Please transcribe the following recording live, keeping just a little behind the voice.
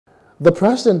The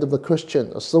president of the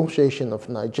Christian Association of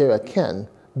Nigeria, CAN,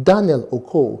 Daniel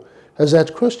Oko, has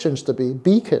urged Christians to be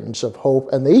beacons of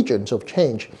hope and agents of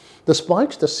change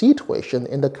despite the situation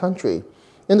in the country.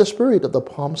 In the spirit of the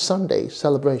Palm Sunday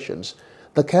celebrations,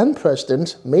 the CAN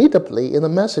president made a plea in a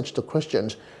message to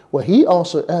Christians where he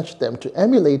also urged them to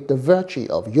emulate the virtue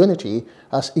of unity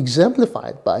as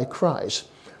exemplified by Christ.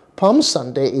 Palm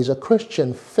Sunday is a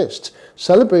Christian feast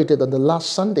celebrated on the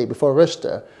last Sunday before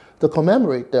Easter to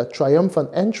commemorate the triumphant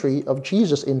entry of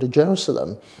Jesus into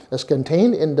Jerusalem as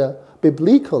contained in the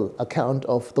biblical account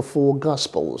of the four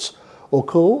Gospels.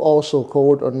 Oko also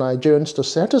called on Nigerians to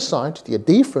set aside their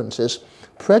differences,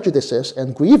 prejudices,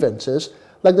 and grievances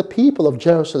like the people of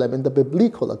Jerusalem in the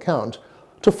biblical account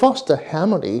to foster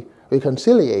harmony,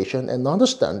 reconciliation, and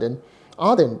understanding,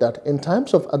 adding that in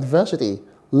times of adversity,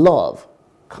 love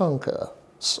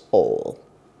conquers all.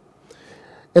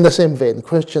 In the same vein,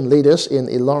 Christian leaders in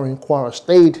Ilorin, Kwara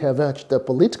State have urged the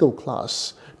political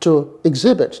class to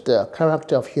exhibit the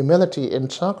character of humility and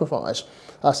sacrifice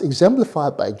as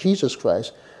exemplified by Jesus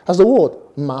Christ as the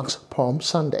world marks Palm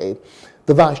Sunday.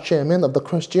 The Vice Chairman of the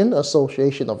Christian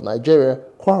Association of Nigeria,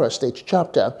 Kwara State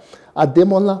Chapter,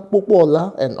 Ademola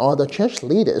Popola, and other church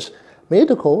leaders made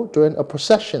the call during a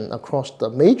procession across the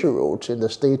major roads in the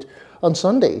state on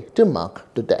Sunday to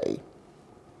mark the day.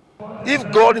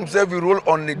 If God himself will roll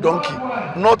on a donkey,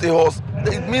 not a horse,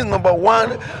 it means number one,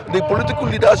 the political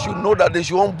leaders should know that they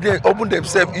should open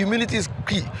themselves. Humility is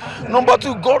key. Number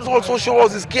two, God also shows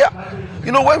us his care.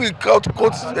 You know, when we quote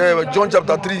John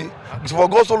chapter 3, for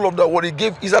God so loved that what he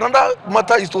gave is another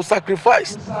matter is to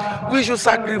sacrifice. We should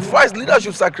sacrifice, leaders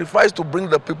should sacrifice to bring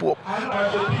the people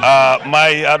up. My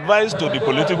advice to the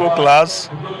political class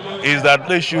is that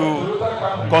they should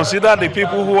consider the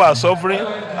people who are suffering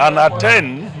and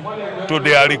attend to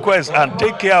their requests and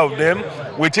take care of them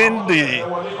within the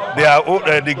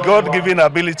God-given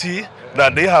ability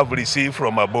that they have received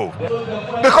from above.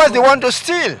 Because they want to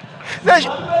steal.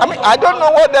 I don't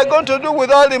know what they're going to do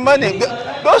with all the money.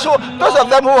 Those of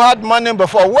them who had money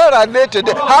before, where are they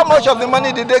today? How much of the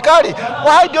money did they carry?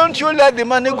 Why don't you let the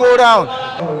money go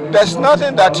around? There's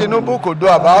nothing that Tinubu could do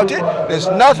about it. There's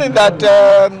nothing that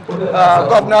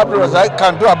Governor Abdul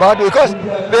can do about it because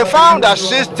they found a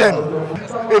system.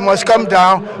 It must come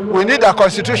down. We need a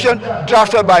constitution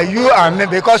drafted by you and me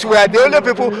because we are the only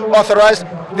people authorized.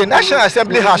 The National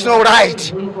Assembly has no right,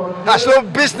 has no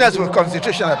business with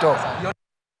constitution at all.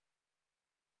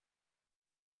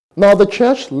 Now, the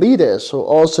church leaders who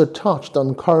also touched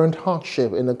on current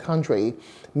hardship in the country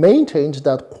maintained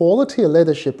that quality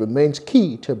leadership remains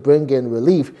key to bring in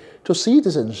relief to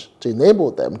citizens to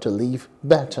enable them to live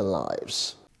better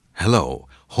lives. Hello,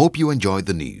 hope you enjoyed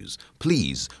the news.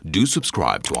 Please do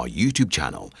subscribe to our YouTube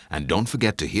channel and don't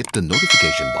forget to hit the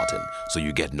notification button so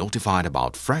you get notified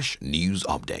about fresh news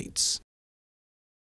updates.